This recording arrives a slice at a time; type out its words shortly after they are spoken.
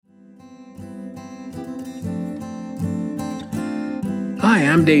Hi,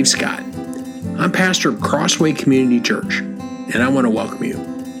 I'm Dave Scott. I'm pastor of Crossway Community Church, and I want to welcome you.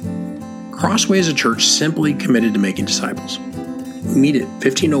 Crossway is a church simply committed to making disciples. We meet at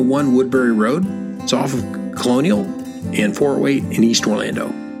 1501 Woodbury Road. It's off of Colonial and 408 in East Orlando.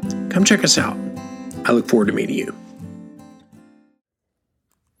 Come check us out. I look forward to meeting you.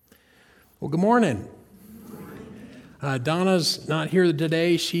 Well, good morning. Donna's not here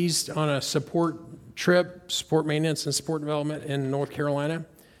today. She's on a support support maintenance and support development in North Carolina,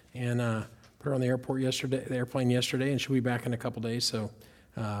 and put her on the airplane yesterday, and she'll be back in a couple days. So,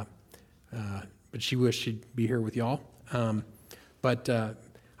 but she wished she'd be here with y'all. But I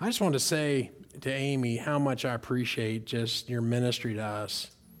just wanted to say to Amy how much I appreciate just your ministry to us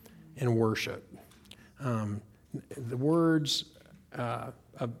in worship. The words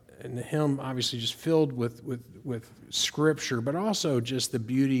and the hymn obviously just filled with scripture, but also just the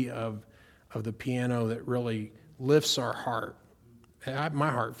beauty of the piano that really lifts our heart. My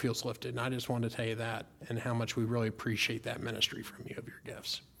heart feels lifted, and I just wanted to tell you that and how much we really appreciate that ministry from you of your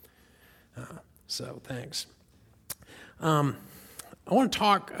gifts. So thanks. I want to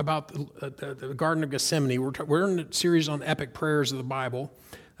talk about the Garden of Gethsemane. We're in a series on epic prayers of the Bible.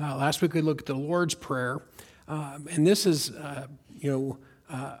 Last week we looked at the Lord's Prayer, and this is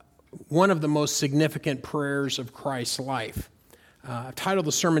one of the most significant prayers of Christ's life. I've titled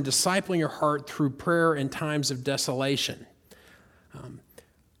the sermon, Discipling Your Heart Through Prayer in Times of Desolation.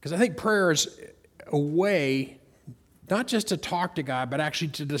 Because I think prayer is a way not just to talk to God, but actually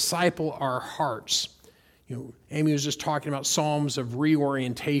to disciple our hearts. Amy was just talking about Psalms of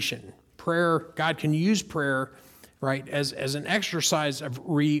reorientation. Prayer, God can use prayer, right, as an exercise of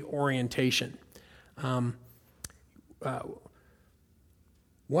reorientation. One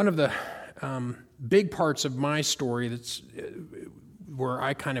of the big parts of my story that's where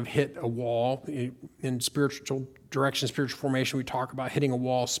I kind of hit a wall in spiritual direction, spiritual formation, we talk about hitting a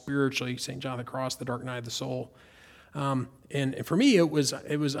wall spiritually, St. John of the Cross, the dark night of the soul. And for me, it was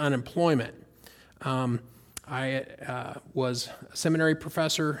unemployment. I was a seminary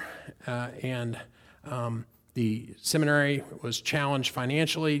professor, and the seminary was challenged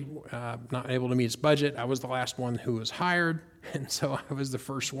financially, not able to meet its budget. I was the last one who was hired, and so I was the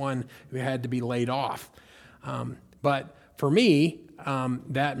first one who had to be laid off. But for me,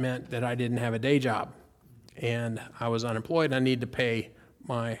 that meant that I didn't have a day job, and I was unemployed, and I needed to pay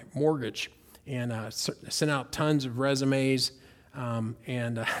my mortgage. And I sent out tons of resumes,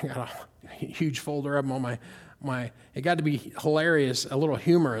 and I got a huge folder of them on my. It got to be hilarious, a little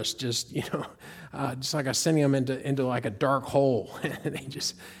humorous, just like I was sending them into like a dark hole. They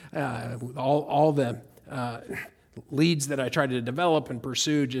just all the leads that I tried to develop and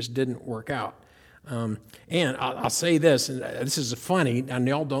pursue just didn't work out. And I'll say this, and this is funny, and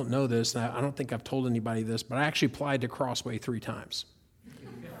y'all don't know this, and I don't think I've told anybody this, but I actually applied to Crossway 3 times.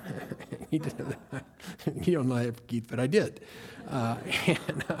 You don't know that, Keith, but I did. God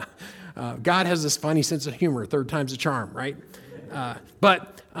has this funny sense of humor. 3rd time's a charm, right?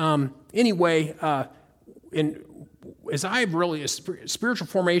 Anyway, as I've really, spiritual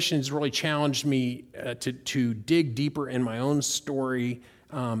formation has really challenged me to dig deeper in my own story,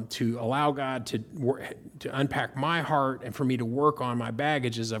 to allow God to unpack my heart and for me to work on my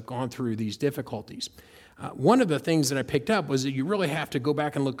baggage as I've gone through these difficulties. One of the things that I picked up was that you really have to go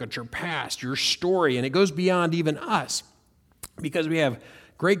back and look at your past, your story, and it goes beyond even us, because we have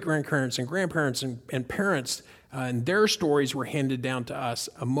great-grandparents and grandparents and parents, and their stories were handed down to us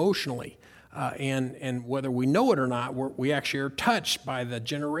emotionally. And whether we know it or not, we actually are touched by the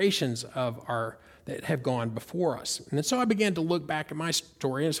generations that have gone before us. And so I began to look back at my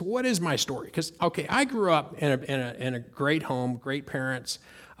story and said, what is my story? Because, I grew up in a great home, great parents,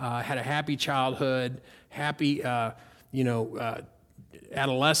 had a happy childhood, happy,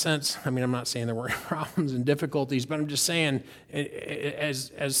 adolescence. I'm not saying there weren't problems and difficulties, but I'm just saying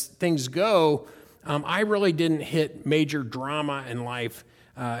as things go, I really didn't hit major drama in life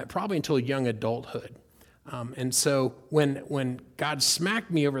probably until young adulthood. And so when God smacked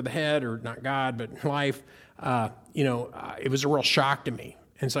me over the head, or not God, but life, it was a real shock to me.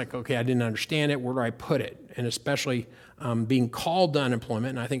 And it's like, okay, I didn't understand it. Where do I put it? And especially being called to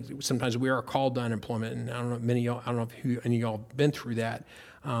unemployment. And I think sometimes we are called to unemployment. And I don't know if any of y'all have been through that.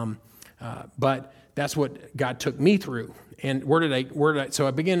 But that's what God took me through. And so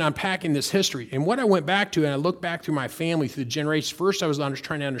I began unpacking this history. And what I went back to, and I looked back through my family, through the generations. First, I was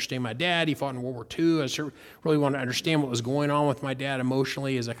trying to understand my dad. He fought in World War II. I really wanted to understand what was going on with my dad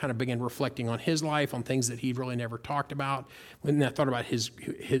emotionally as I kind of began reflecting on his life, on things that he'd really never talked about. When I thought about his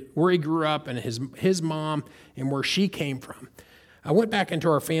where he grew up and his mom and where she came from. I went back into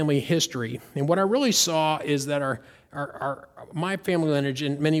our family history, and what I really saw is that my family lineage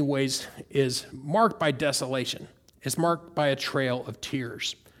in many ways is marked by desolation. It's marked by a trail of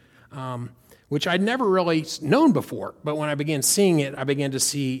tears, which I'd never really known before. But when I began seeing it, I began to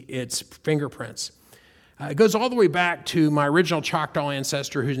see its fingerprints. It goes all the way back to my original Choctaw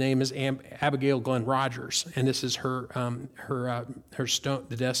ancestor, whose name is Abigail Glenn Rogers, and this is her stone,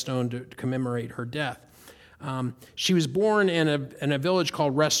 the death stone to commemorate her death. She was born in a village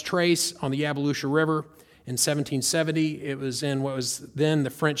called Rest Trace on the Appaloosa River in 1770. It was in what was then the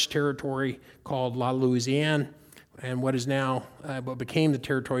French territory called La Louisiane, and what is now what became the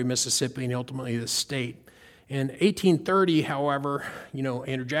territory of Mississippi and ultimately the state. In 1830, however,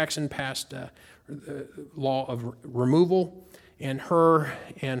 Andrew Jackson passed the law of removal, and her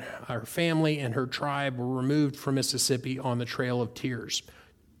family and her tribe were removed from Mississippi on the Trail of Tears,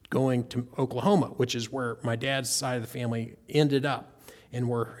 going to Oklahoma, which is where my dad's side of the family ended up, and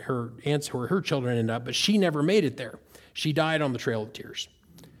where her children ended up. But she never made it there. She died on the Trail of Tears,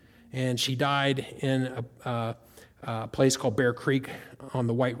 and she died in a place called Bear Creek on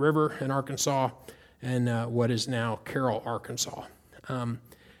the White River in Arkansas, and what is now Carroll, Arkansas. And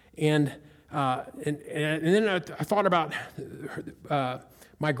then I thought about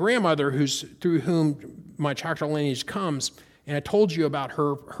my grandmother, through whom my Choctaw lineage comes, and I told you about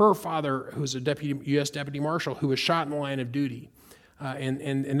her father, who was a U.S. Deputy Marshal, who was shot in the line of duty,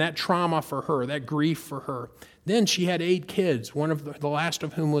 and that trauma for her, that grief for her. Then she had 8 kids, one of the last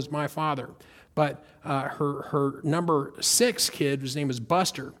of whom was my father. But her number 6 kid, whose name was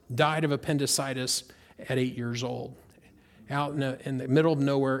Buster, died of appendicitis at 8 years old, out in the middle of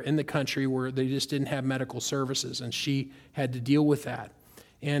nowhere in the country where they just didn't have medical services, and she had to deal with that.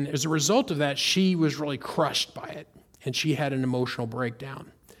 And as a result of that, she was really crushed by it, and she had an emotional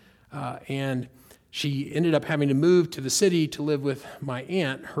breakdown. And she ended up having to move to the city to live with my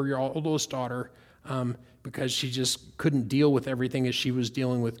aunt, her oldest daughter, because she just couldn't deal with everything as she was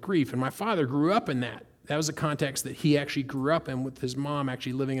dealing with grief. And my father grew up in that. That was the context that he actually grew up in, with his mom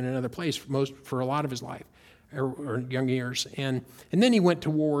actually living in another place for a lot of his life, or young years. And then he went to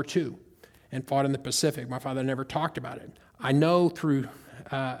World War II and fought in the Pacific. My father never talked about it. I know through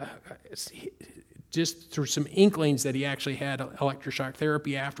some inklings that he actually had electroshock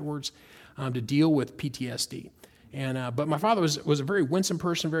therapy afterwards to deal with PTSD. But my father was a very winsome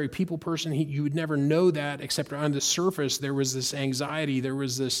person, very people person. You would never know that, except on the surface there was this anxiety, there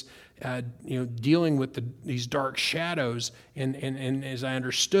was this dealing with these dark shadows. And as I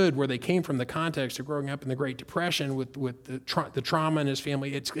understood where they came from, the context of growing up in the Great Depression with the trauma in his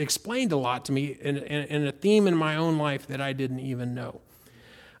family, it's explained a lot to me in a theme in my own life that I didn't even know.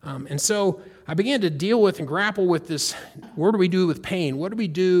 And so I began to deal with and grapple with this. What do we do with pain? What do we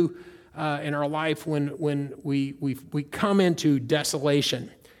do in our life when we come into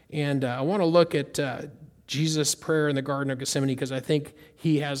desolation? And I want to look at Jesus' prayer in the Garden of Gethsemane, because I think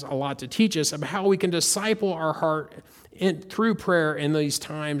he has a lot to teach us about how we can disciple our heart through prayer in these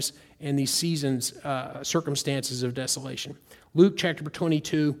times and these seasons, circumstances of desolation. Luke chapter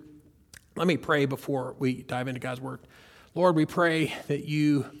 22. Let me pray before we dive into God's word. Lord, we pray that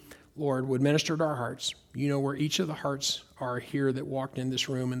you, Lord, would minister to our hearts. You know where each of the hearts are here that walked in this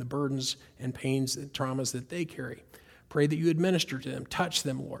room, and the burdens and pains and traumas that they carry. Pray that you would minister to them, touch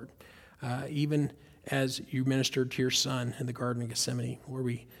them, Lord, even as you ministered to your son in the Garden of Gethsemane, where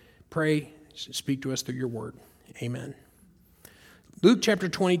we pray, speak to us through your word. Amen. Luke chapter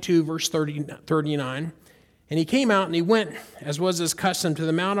 22, verse 39. And he came out and he went, as was his custom, to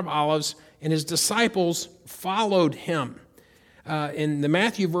the Mount of Olives, and his disciples followed him. In the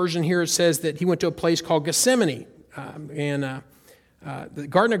Matthew version here, it says that he went to a place called Gethsemane. The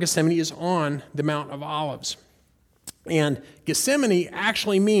Garden of Gethsemane is on the Mount of Olives. And Gethsemane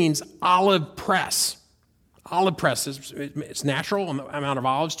actually means olive press. Olive press, it's natural on the Mount of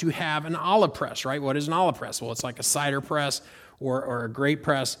Olives to have an olive press, right? What is an olive press? Well, it's like a cider press or a grape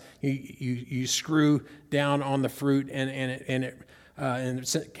press. You screw down on the fruit, and in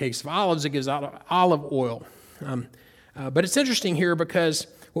the case of olives, it gives out olive oil. But it's interesting here because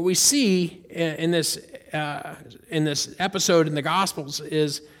what we see in this episode in the Gospels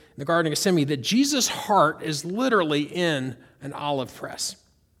is in the Garden of Gethsemane that Jesus' heart is literally in an olive press.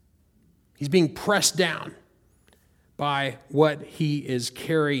 He's being pressed down by what he is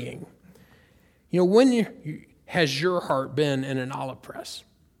carrying. When has your heart been in an olive press?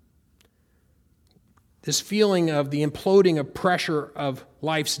 This feeling of the imploding of pressure of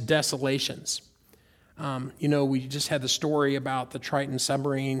life's desolations. We just had the story about the Triton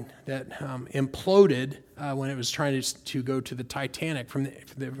submarine that imploded when it was trying to go to the Titanic from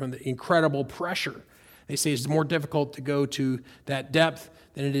the incredible pressure They say it's more difficult to go to that depth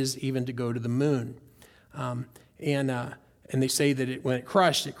than it is even to go to the moon. And they say that when it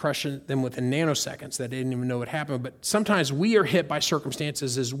crushed them within nanoseconds, that they didn't even know what happened. But sometimes we are hit by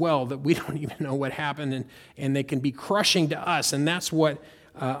circumstances as well that we don't even know what happened, and they can be crushing to us. And that's what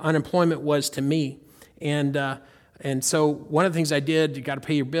unemployment was to me. And so one of the things I did, you got to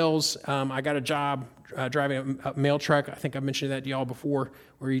pay your bills. I got a job driving a mail truck. I think I mentioned that to y'all before,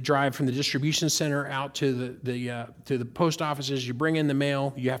 where you drive from the distribution center out to the post offices. You bring in the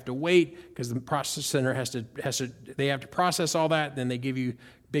mail. You have to wait because the process center they have to process all that. Then they give you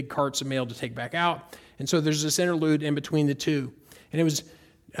big carts of mail to take back out. And so there's this interlude in between the two. And it was,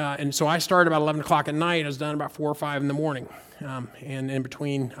 and so I started about 11 o'clock at night. I was done about 4 or 5 in the morning. And in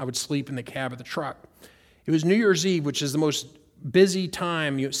between, I would sleep in the cab of the truck. It was New Year's Eve, which is the most busy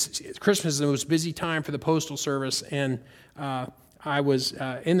time. Christmas is the most busy time for the Postal Service, and I was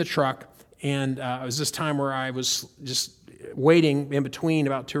in the truck, and it was this time where I was just waiting in between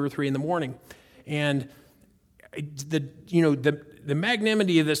about 2 or 3 in the morning, and the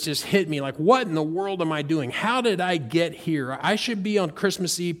magnanimity of this just hit me like, what in the world am I doing? How did I get here? I should be on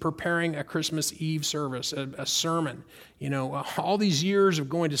Christmas Eve preparing a Christmas Eve service, a sermon. All these years of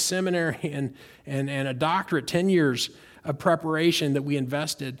going to seminary and a doctorate, 10 years of preparation that we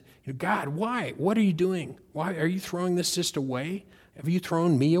invested. God, why? What are you doing? Why are you throwing this just away? Have you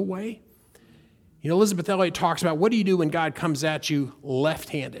thrown me away? Elizabeth Elliot talks about, what do you do when God comes at you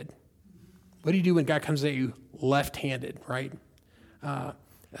left-handed? What do you do when God comes at you left-handed, right? A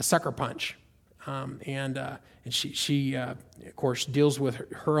sucker punch. And she of course, deals with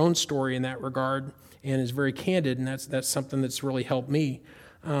her own story in that regard and is very candid, and that's something that's really helped me.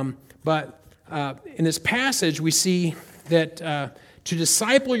 But in this passage, we see that to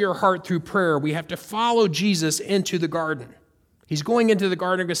disciple your heart through prayer, we have to follow Jesus into the garden. He's going into the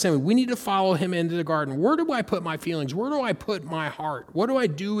Garden of Gethsemane. We need to follow him into the garden. Where do I put my feelings? Where do I put my heart? What do I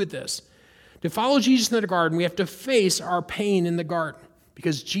do with this? To follow Jesus into the garden, we have to face our pain in the garden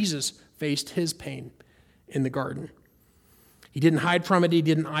because Jesus faced his pain in the garden. He didn't hide from it. He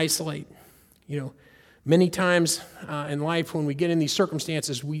didn't isolate. Many times in life when we get in these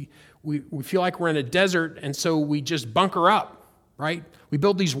circumstances, we feel like we're in a desert, and so we just bunker up, right? We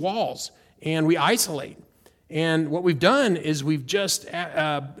build these walls, and we isolate. And what we've done is we've just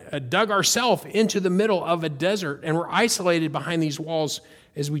dug ourselves into the middle of a desert, and we're isolated behind these walls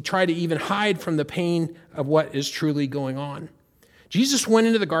as we try to even hide from the pain of what is truly going on. Jesus went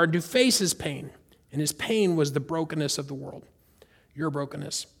into the garden to face his pain, and his pain was the brokenness of the world, your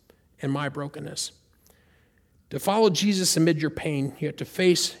brokenness and my brokenness. To follow Jesus amid your pain, you have to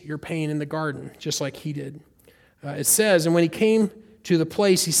face your pain in the garden, just like he did. It says, and when he came to the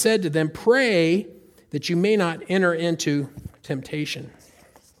place, he said to them, pray that you may not enter into temptation.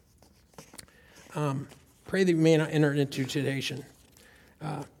 Pray that you may not enter into temptation.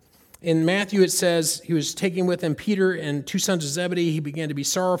 In Matthew, it says, he was taking with him Peter and 2 sons of Zebedee. He began to be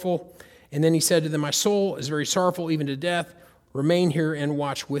sorrowful. And then he said to them, my soul is very sorrowful, even to death. Remain here and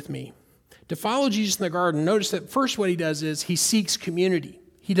watch with me. To follow Jesus in the garden, notice that first what he does is he seeks community.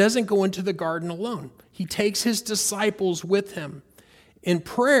 He doesn't go into the garden alone. He takes his disciples with him. In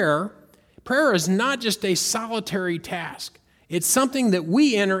prayer is not just a solitary task. It's something that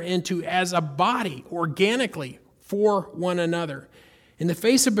we enter into as a body, organically, for one another. In the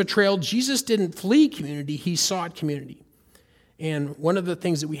face of betrayal, Jesus didn't flee community, he sought community. And one of the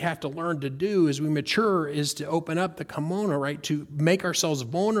things that we have to learn to do as we mature is to open up the kimono, right? To make ourselves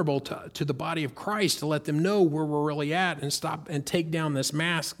vulnerable to the body of Christ, to let them know where we're really at and stop and take down this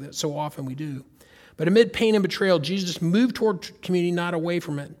mask that so often we do. But amid pain and betrayal, Jesus moved toward community, not away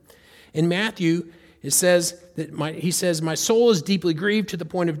from it. In Matthew, it says that he says, my soul is deeply grieved to the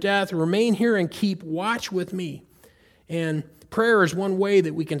point of death. Remain here and keep watch with me. And prayer is one way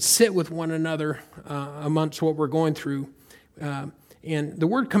that we can sit with one another amongst what we're going through. And the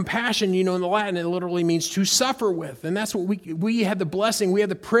word compassion, in the Latin, it literally means to suffer with. And that's what we have the blessing, we have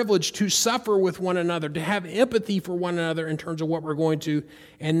the privilege to suffer with one another, to have empathy for one another in terms of what we're going to,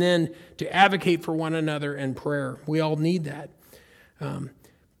 and then to advocate for one another in prayer. We all need that.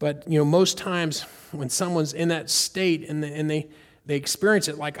 But most times when someone's in that state and they experience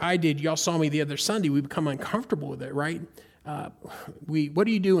it like I did, y'all saw me the other Sunday, we become uncomfortable with it, right? What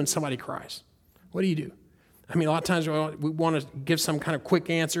do you do when somebody cries? What do you do? I mean, a lot of times we want to give some kind of quick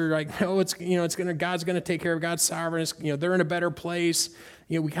answer, like, God's going to take care of, God's sovereign. They're in a better place.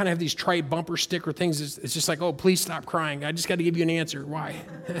 We kind of have these trite bumper sticker things. It's just like, oh, please stop crying. I just got to give you an answer. Why?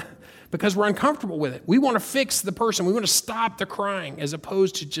 Because we're uncomfortable with it. We want to fix the person. We want to stop the crying as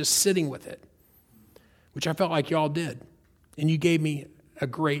opposed to just sitting with it, which I felt like y'all did. And you gave me a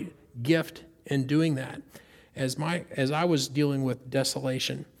great gift in doing that as I was dealing with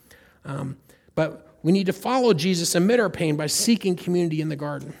desolation. But we need to follow Jesus amid our pain by seeking community in the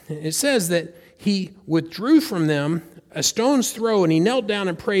garden. It says that he withdrew from them a stone's throw, and he knelt down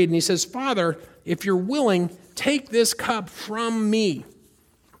and prayed, and he says, Father, if you're willing, take this cup from me.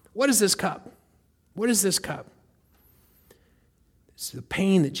 What is this cup? What is this cup? It's the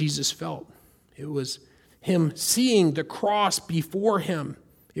pain that Jesus felt. It was him seeing the cross before him.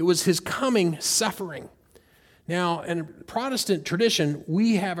 It was his coming suffering. Now, in Protestant tradition,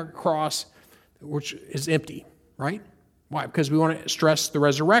 we have a cross which is empty, right? Why? Because we want to stress the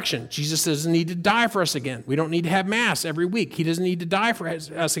resurrection. Jesus doesn't need to die for us again. We don't need to have Mass every week. He doesn't need to die for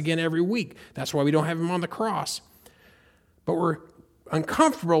us again every week. That's why we don't have him on the cross. But we're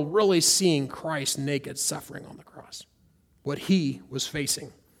uncomfortable really seeing Christ naked suffering on the cross, what he was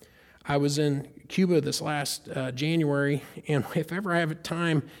facing. I was in Cuba this last January, and if ever I have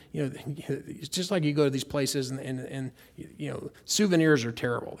time, it's just like you go to these places, and souvenirs are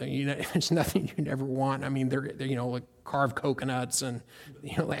terrible. It's nothing you never want. I mean, they're like carved coconuts and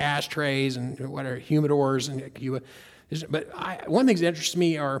ashtrays and whatever, humidors in Cuba. But one thing that interests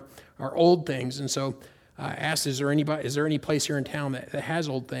me are old things, and so I asked, is there any place here in town that has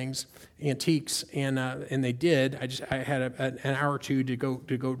old things, antiques? And they did. I had an hour or two to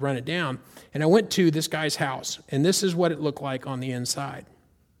go run it down, and I went to this guy's house, and this is what it looked like on the inside.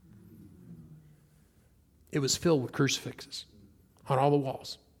 It was filled with crucifixes on all the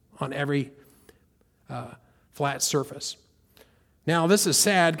walls, on every flat surface. Now, this is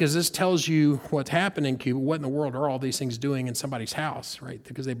sad because this tells you what's happening in Cuba. What in the world are all these things doing in somebody's house, right?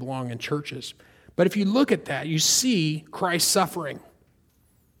 Because they belong in churches. But if you look at that, you see Christ suffering.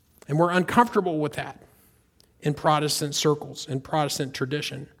 And we're uncomfortable with that in Protestant circles, in Protestant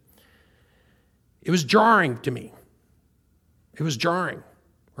tradition. It was jarring to me. It was jarring,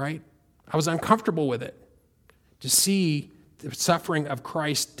 right? I was uncomfortable with it, to see the suffering of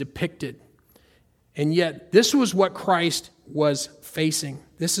Christ depicted. And yet, this was what Christ was facing.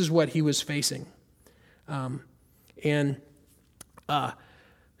 This is what he was facing.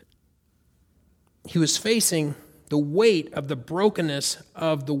 He was facing the weight of the brokenness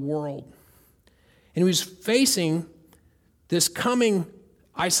of the world. And he was facing this coming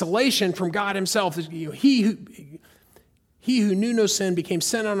isolation from God himself. He who knew no sin became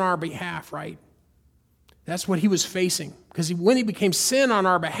sin on our behalf, right? That's what he was facing. Because when he became sin on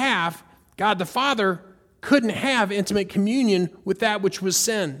our behalf, God the Father couldn't have intimate communion with that which was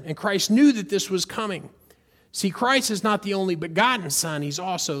sin. And Christ knew that this was coming. See, Christ is not the only begotten Son. He's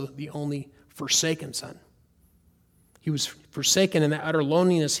also the only forsaken Son. He was forsaken in that utter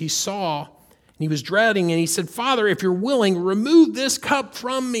loneliness he saw, and he was dreading, and he said, Father, if you're willing, remove this cup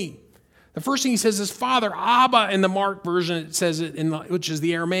from me. The first thing he says is, Father, Abba, in the Mark version, it says it, which is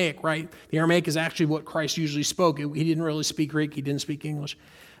the Aramaic, right? The Aramaic is actually what Christ usually spoke. He didn't really speak Greek. He didn't speak English.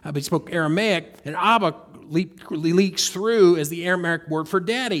 But he spoke Aramaic, and Abba leaks through as the Aramaic word for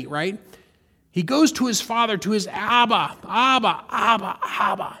daddy, right? He goes to his Father, to his Abba, Abba, Abba,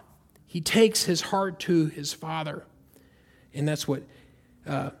 Abba. He takes his heart to his Father. And that's what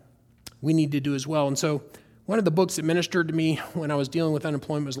we need to do as well. And so one of the books that ministered to me when I was dealing with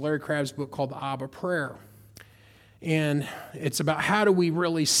unemployment was Larry Crabb's book called The Abba Prayer. And it's about how do we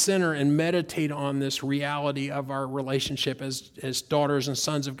really center and meditate on this reality of our relationship as daughters and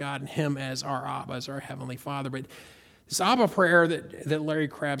sons of God, and him as our Abba, as our Heavenly Father. But this Abba prayer that Larry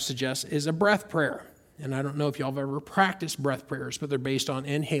Crabb suggests is a breath prayer. And I don't know if y'all have ever practiced breath prayers, but they're based on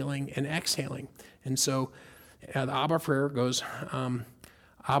inhaling and exhaling. And so the Abba prayer goes,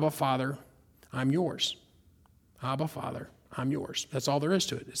 Abba, Father, I'm yours. Abba, Father, I'm yours. That's all there is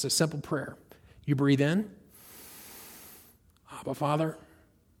to it. It's a simple prayer. You breathe in. Abba, Father,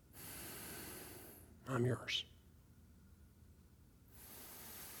 I'm yours.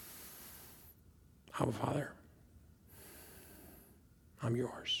 Abba, Father, I'm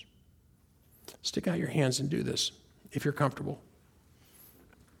yours. Stick out your hands and do this if you're comfortable.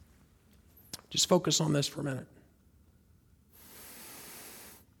 Just focus on this for a minute.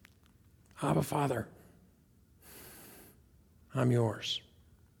 Abba, Father, I'm yours.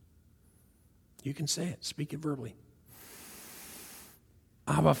 You can say it. Speak it verbally.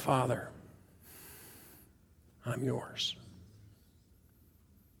 Abba, Father, I'm yours.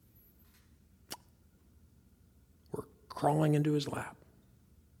 We're crawling into his lap,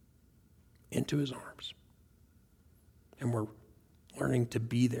 into his arms, and we're learning to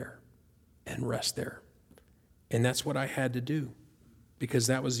be there and rest there. And that's what I had to do, because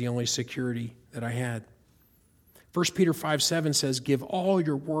that was the only security that I had. 1 Peter 5:7 says, give all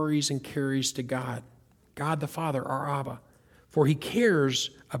your worries and cares to God, God the Father, our Abba. for he cares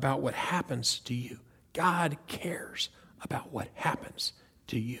about what happens to you. God cares about what happens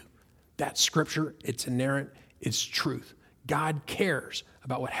to you. That's scripture. It's inerrant. It's truth. God cares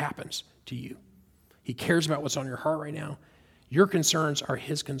about what happens to you. He cares about what's on your heart right now. Your concerns are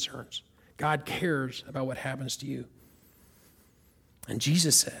his concerns. God cares about what happens to you. And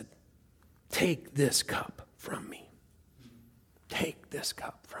Jesus said, take this cup from me. Take this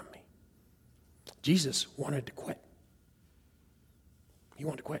cup from me. Jesus wanted to quit. He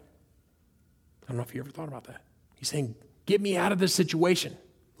wanted to quit. I don't know if you ever thought about that. He's saying, get me out of this situation.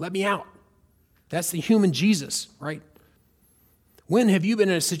 Let me out. That's the human Jesus, right? When have you been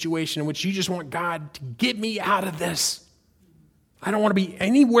in a situation in which you just want God to get me out of this? I don't want to be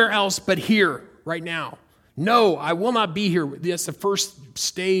anywhere else but here right now. No, I will not be here. That's the first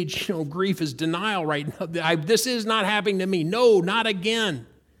stage, grief is denial right now. This is not happening to me. No, not again.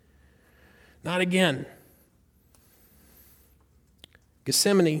 Not again.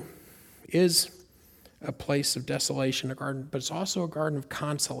 Gethsemane is a place of desolation, a garden, but it's also a garden of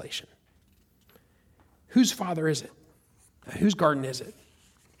consolation. Whose father is it? Whose garden is it?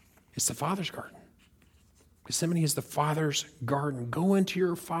 It's the Father's garden. Gethsemane is the Father's garden. Go into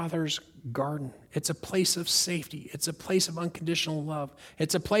your Father's garden. It's a place of safety. It's a place of unconditional love.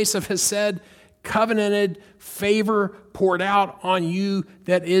 It's a place of hesed, covenanted favor poured out on you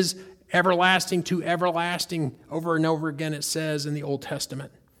that is everlasting to everlasting. Over and over again it says in the Old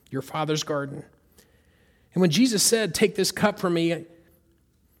Testament, your Father's garden. And when Jesus said, take this cup from me,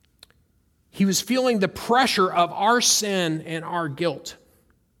 he was feeling the pressure of our sin and our guilt.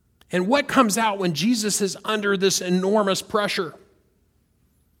 And what comes out when Jesus is under this enormous pressure?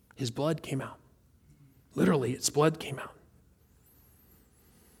 His blood came out. Literally, its blood came out.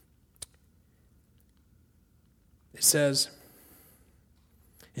 It says,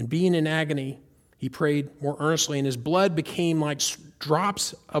 and being in agony, he prayed more earnestly, and his blood became like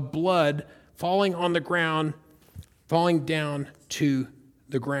drops of blood falling on the ground, falling down to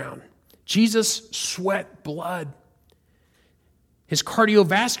the ground. Jesus sweat blood. His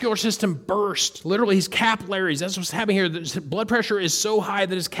cardiovascular system burst. Literally, his capillaries, that's what's happening here. His blood pressure is so high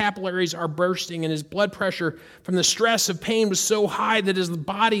that his capillaries are bursting, and his blood pressure from the stress of pain was so high that his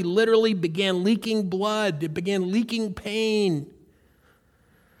body literally began leaking blood. It began leaking pain.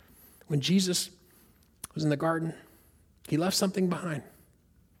 When Jesus was in the garden, he left something behind.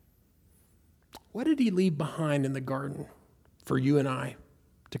 What did he leave behind in the garden for you and I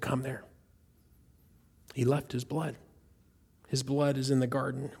to come there? He left his blood. His blood is in the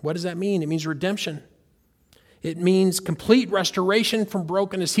garden. What does that mean? It means redemption. It means complete restoration from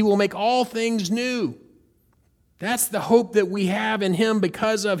brokenness. He will make all things new. That's the hope that we have in him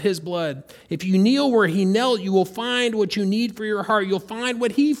because of his blood. If you kneel where he knelt, you will find what you need for your heart. You'll find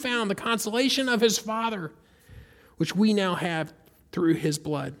what he found, the consolation of his Father, which we now have through his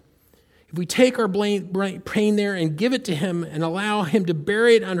blood. If we take our pain there and give it to him and allow him to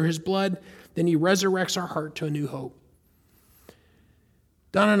bury it under his blood, then he resurrects our heart to a new hope.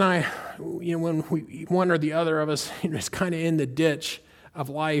 Don and I, when one or the other of us is kind of in the ditch of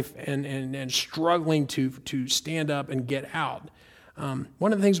life and struggling to stand up and get out,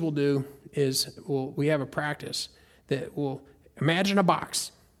 one of the things we'll do is we have a practice that we'll imagine a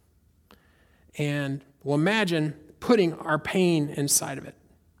box, and we'll imagine putting our pain inside of it.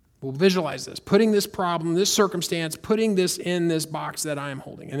 We'll visualize this, putting this problem, this circumstance, putting this in this box that I am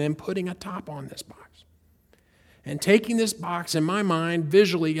holding, and then putting a top on this box. And taking this box in my mind,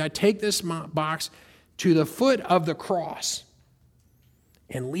 visually, I take this box to the foot of the cross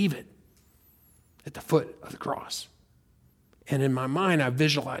and leave it at the foot of the cross. And in my mind, I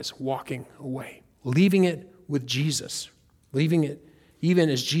visualize walking away, leaving it with Jesus, leaving it even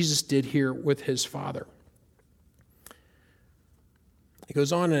as Jesus did here with his Father. It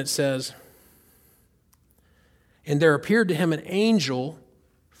goes on and it says, and there appeared to him an angel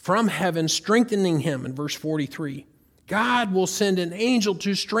from heaven, strengthening him, in verse 43. God will send an angel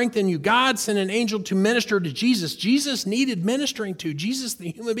to strengthen you. God sent an angel to minister to Jesus. Jesus needed ministering to. Jesus, the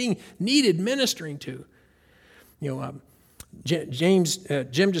human being, needed ministering to. Jim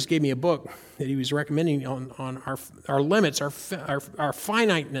just gave me a book that he was recommending on our limits, our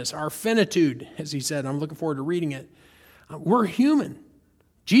finiteness, our finitude, as he said. I'm looking forward to reading it. We're human.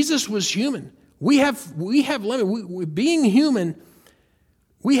 Jesus was human. We have limits. Being human,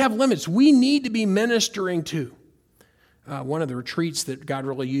 we have limits. We need to be ministering to. One of the retreats that God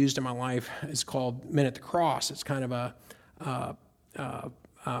really used in my life is called Men at the Cross. It's kind of I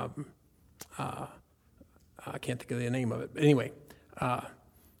can't think of the name of it. But anyway,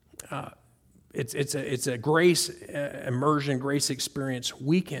 it's a grace immersion, grace experience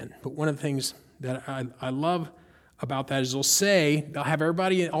weekend. But one of the things that I love about that is they'll have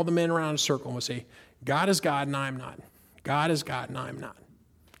everybody, all the men around in a circle, and will say, God is God and I am not. God is God and I am not.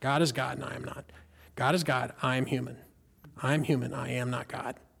 God is God and I am not. God is God, I am human. I am human, I am not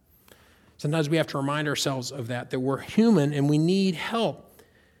God. Sometimes we have to remind ourselves of that we're human and we need help.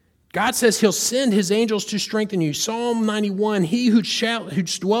 God says he'll send his angels to strengthen you. Psalm 91, he who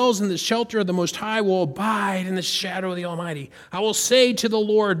dwells in the shelter of the Most High will abide in the shadow of the Almighty. I will say to the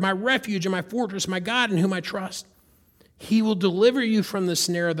Lord, my refuge and my fortress, my God in whom I trust. He will deliver you from the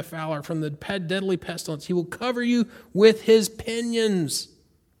snare of the fowler, from the deadly pestilence. He will cover you with his pinions.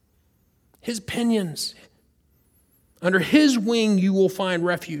 His pinions. Under his wing you will find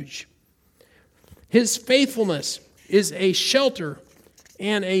refuge. His faithfulness is a shelter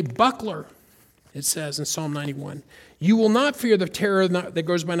and a buckler, it says in Psalm 91. You will not fear the terror that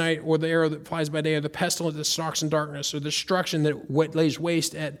goes by night, or the arrow that flies by day, or the pestilence that stalks in darkness, or the destruction that lays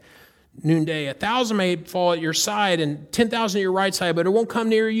waste at noonday. 1,000 may fall at your side and 10,000 at your right side, but it won't come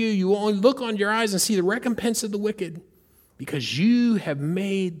near you. You will only look on your eyes and see the recompense of the wicked, because you have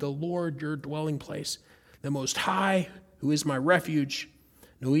made the Lord your dwelling place, the Most High, who is my refuge.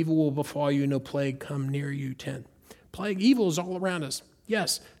 No evil will befall you, no plague come near you tent. Plague, evil is all around us.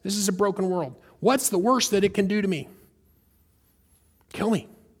 Yes, this is a broken world. What's the worst that it can do to me? Kill me.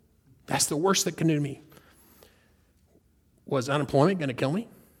 That's the worst that can do to me. Was unemployment going to kill me?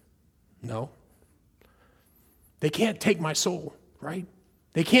 No. They can't take my soul, right?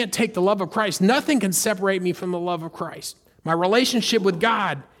 They can't take the love of Christ. Nothing can separate me from the love of Christ. My relationship with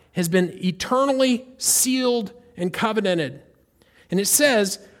God has been eternally sealed and covenanted. And it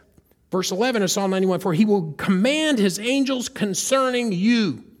says, verse 11 of Psalm 91, for he will command his angels concerning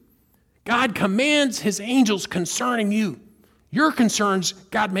you. God commands his angels concerning you. Your concerns,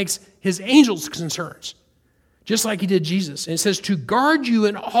 God makes his angels concerns, just like he did Jesus. And it says to guard you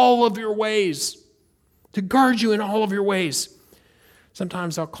in all of your ways. To guard you in all of your ways.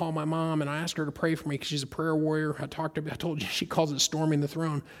 Sometimes I'll call my mom and I ask her to pray for me because she's a prayer warrior. I told you she calls it storming the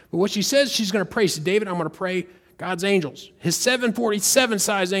throne. But what she says she's going to pray, she said, David, I'm going to pray God's angels, his 747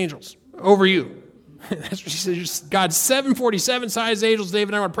 size angels over you. That's what she says. God's 747 size angels,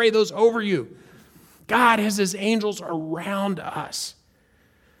 David, I'm going to pray those over you. God has his angels around us.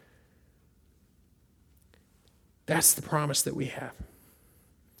 That's the promise that we have.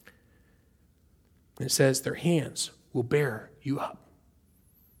 And it says their hands will bear you up.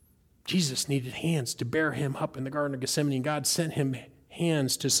 Jesus needed hands to bear him up in the Garden of Gethsemane. And God sent him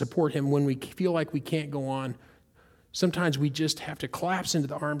hands to support him when we feel like we can't go on. Sometimes we just have to collapse into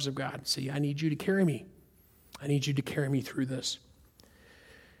the arms of God and say, I need you to carry me. I need you to carry me through this.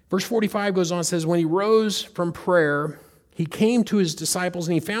 Verse 45 goes on and says, when he rose from prayer, he came to his disciples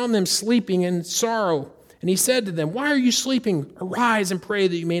and he found them sleeping in sorrow. And he said to them, why are you sleeping? Arise and pray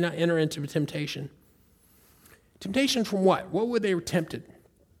that you may not enter into temptation. Temptation from what? What were they tempted?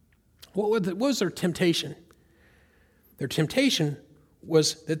 What was their temptation? Their temptation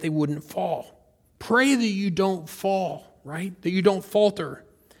was that they wouldn't fall. Pray that you don't fall, right? That you don't falter.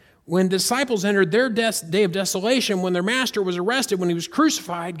 When disciples entered their day of desolation, when their master was arrested, when he was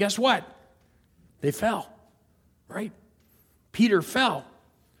crucified, guess what? They fell, right? Peter fell.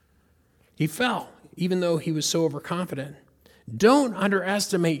 He fell, even though he was so overconfident. Don't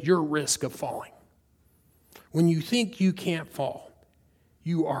underestimate your risk of falling. When you think you can't fall,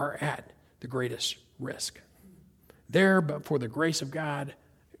 you are at the greatest risk. There, but for the grace of God,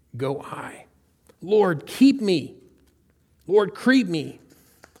 go I. Lord, keep me. Lord, keep me.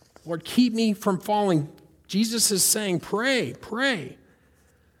 Lord, keep me from falling. Jesus is saying, pray, pray.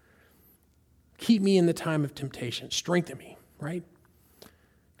 Keep me in the time of temptation. Strengthen me, right?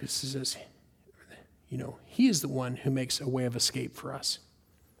 This is, he is the one who makes a way of escape for us.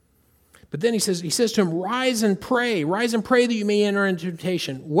 But then he says to him, rise and pray that you may enter into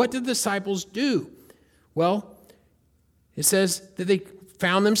temptation. What did the disciples do? Well, it says that they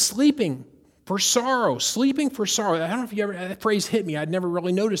found them sleeping for sorrow, sleeping for sorrow. I don't know if that phrase hit me. I'd never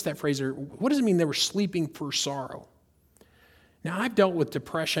really noticed that phrase. What does it mean they were sleeping for sorrow? Now, I've dealt with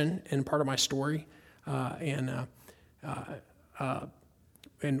depression in part of my story, and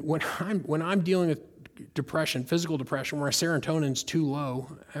when I'm dealing with depression, physical depression, where serotonin's too low,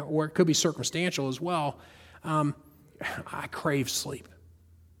 or it could be circumstantial as well, I crave sleep.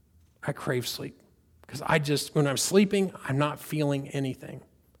 Because when I'm sleeping, I'm not feeling anything.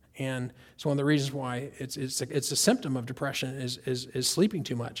 And it's one of the reasons why it's a symptom of depression is sleeping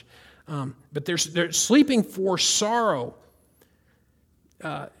too much. But they're sleeping for sorrow.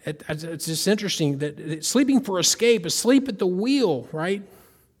 It's just interesting that sleeping for escape, asleep at the wheel, right?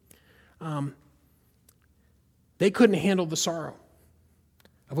 They couldn't handle the sorrow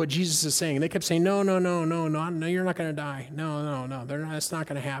of what Jesus is saying. And they kept saying, no, you're not going to die. No, that's not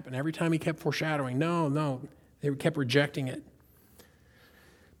going to happen. Every time he kept foreshadowing, no, they kept rejecting it.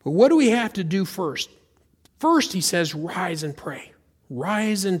 But what do we have to do first? First, he says, rise and pray.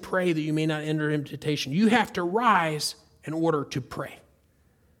 Rise and pray that you may not enter into temptation. You have to rise in order to pray.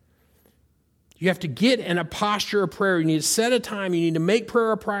 You have to get in a posture of prayer. You need to set a time. You need to make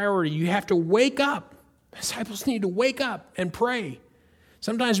prayer a priority. You have to wake up. Disciples need to wake up and pray.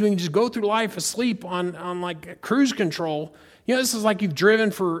 Sometimes we can just go through life asleep on like cruise control. This is like you've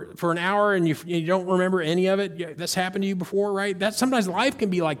driven for an hour and you don't remember any of it. That's happened to you before, right? Sometimes life can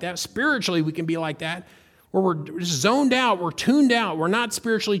be like that. Spiritually, we can be like that, where we're just zoned out, we're tuned out, we're not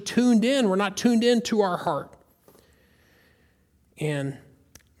spiritually tuned in, we're not tuned into our heart. And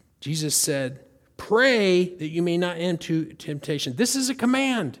Jesus said, pray that you may not enter temptation. This is a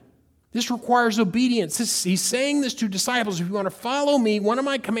command. This requires obedience. He's saying this to disciples. If you want to follow me, one of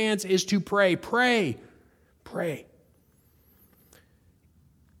my commands is to pray. Pray.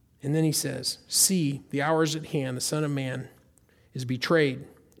 And then he says, see, the hour is at hand. The Son of Man is betrayed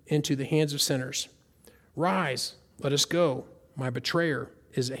into the hands of sinners. Rise, let us go. My betrayer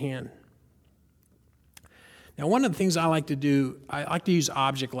is at hand. Now, one of the things I like to do, I like to use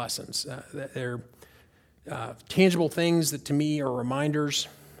object lessons. They're tangible things that to me are reminders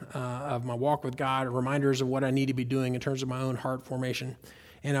of my walk with God, or reminders of what I need to be doing in terms of my own heart formation.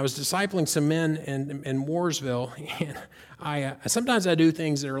 And I was discipling some men in Mooresville, and sometimes I do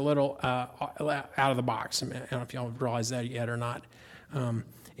things that are a little out of the box. I don't know if y'all realize that yet or not.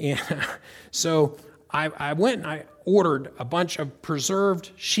 So I went and I ordered a bunch of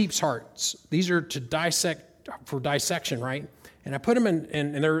preserved sheep's hearts. These are to dissect for dissection, right? And I put them in,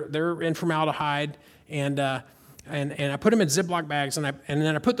 and they're in formaldehyde, and I put them in Ziploc bags, and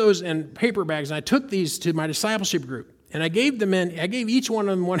then I put those in paper bags, and I took these to my discipleship group, and I gave each one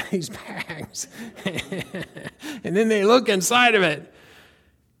of them one of these bags, and then they look inside of it,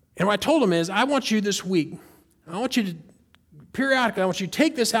 and what I told them is, I want you this week, periodically, I want you to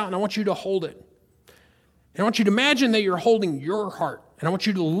take this out, and I want you to hold it, and I want you to imagine that you're holding your heart, and I want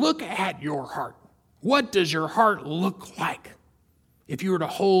you to look at your heart. What does your heart look like if you were to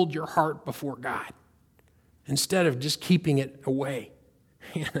hold your heart before God instead of just keeping it away?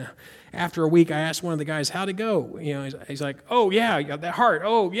 After a week, I asked one of the guys, how'd it go? He's like, oh, yeah, you got that heart.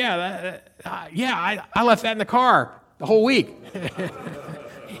 Oh, yeah, I left that in the car the whole week.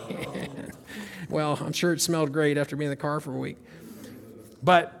 Well, I'm sure it smelled great after being in the car for a week.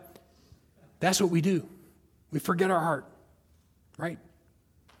 But that's what we do. We forget our heart, right?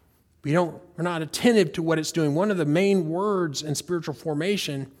 We're not attentive to what it's doing. One of the main words in spiritual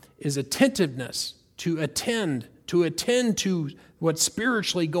formation is attentiveness, to attend to what's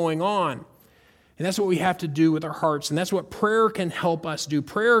spiritually going on. And that's what we have to do with our hearts. And that's what prayer can help us do.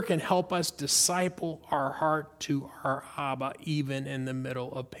 Prayer can help us disciple our heart to our Abba, even in the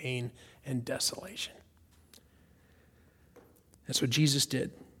middle of pain and desolation. That's what Jesus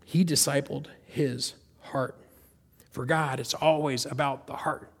did. He discipled his heart. For God, it's always about the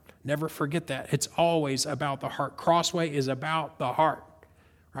heart. Never forget that. It's always about the heart. Crossway is about the heart,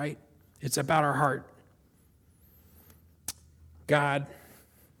 right? It's about our heart. God,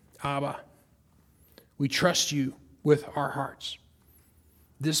 Abba, we trust you with our hearts.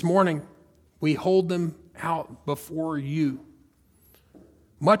 This morning, we hold them out before you.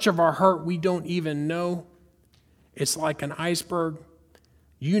 Much of our heart we don't even know. It's like an iceberg.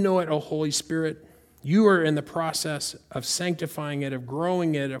 You know it, O Holy Spirit. You are in the process of sanctifying it, of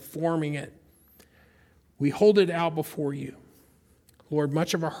growing it, of forming it. We hold it out before you. Lord,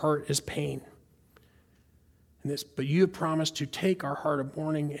 much of our heart is pain. But you have promised to take our heart of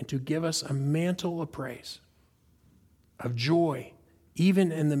mourning and to give us a mantle of praise, of joy,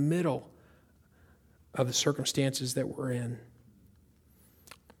 even in the middle of the circumstances that we're in.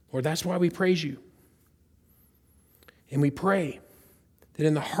 Lord, that's why we praise you. And we pray that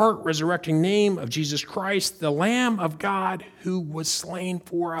in the heart-resurrecting name of Jesus Christ, the Lamb of God who was slain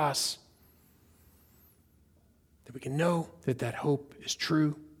for us, that we can know that hope is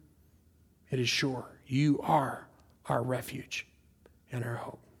true, it is sure. You are our refuge and our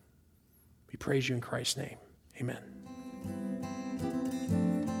hope. We praise you in Christ's name. Amen.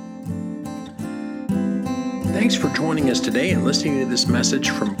 Thanks for joining us today and listening to this message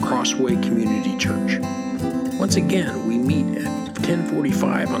from Crossway Community Church. Once again, we meet at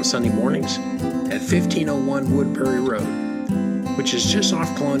 10:45 on Sunday mornings at 1501 Woodbury Road, which is just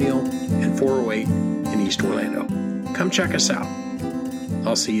off Colonial and 408 in East Orlando. Come check us out.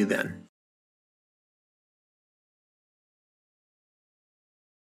 I'll see you then.